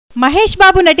మహేష్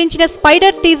బాబు నటించిన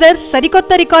spider teaser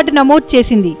సరికొత్త record నమోదు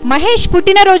చేసింది. మహేష్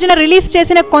పుట్టినరోజున రిలీజ్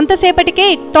చేసిన కొంతసేపటికే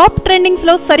టాప్ ట్రెండింగ్స్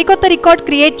లో సరికొత్త రికార్డ్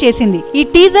క్రియేట్ చేసింది. ఈ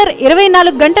టీజర్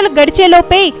 24 గంటలు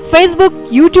గడిచేలోపే ఫేస్బుక్,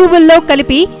 యూట్యూబ్ లో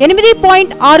కలిపి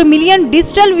 8.6 మిలియన్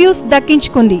డిజిటల్ వ్యూస్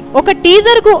దక్కించుకుంది. ఒక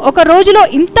టీజర్ కు ఒక రోజులో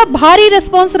ఇంత భారీ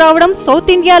రెస్పాన్స్ రావడం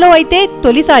సౌత్ ఇండియాలో అయితే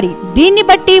తొలిసారి. దీన్ని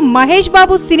బట్టి మహేష్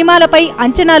బాబు సినిమాలపై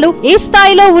అంచనాలు ఏ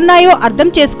స్థాయిలో ఉన్నాయో అర్థం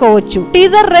చేసుకోవచ్చు.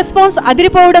 టీజర్ రెస్పాన్స్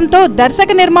అదిరిపోవడంతో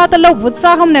దర్శక నిర్మాతల్లో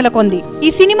ఉత్సాహం నెలకొంది. ఈ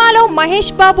సినిమాలో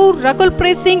మహేష్ బాబు, రకుల్,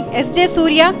 ప్రీత్ సింగ్,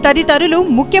 సూర్య తదితరులు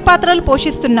ముఖ్య పాత్రలు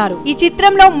పోషిస్తున్నారు. ఈ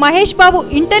చిత్రంలో మహేష్ బాబు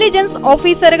ఇంటెలిజెన్స్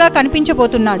ఆఫీసర్ గా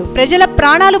కనిపించబోతున్నాడు. ప్రజల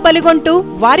ప్రాణాలు బలిగొంటూ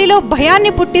వారిలో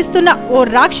భయాన్ని పుట్టిస్తున్న ఓ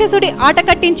రాక్షసుడి ఆట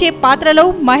కట్టించే పాత్రలో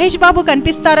మహేష్ బాబు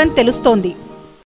కనిపిస్తారని తెలుస్తోంది.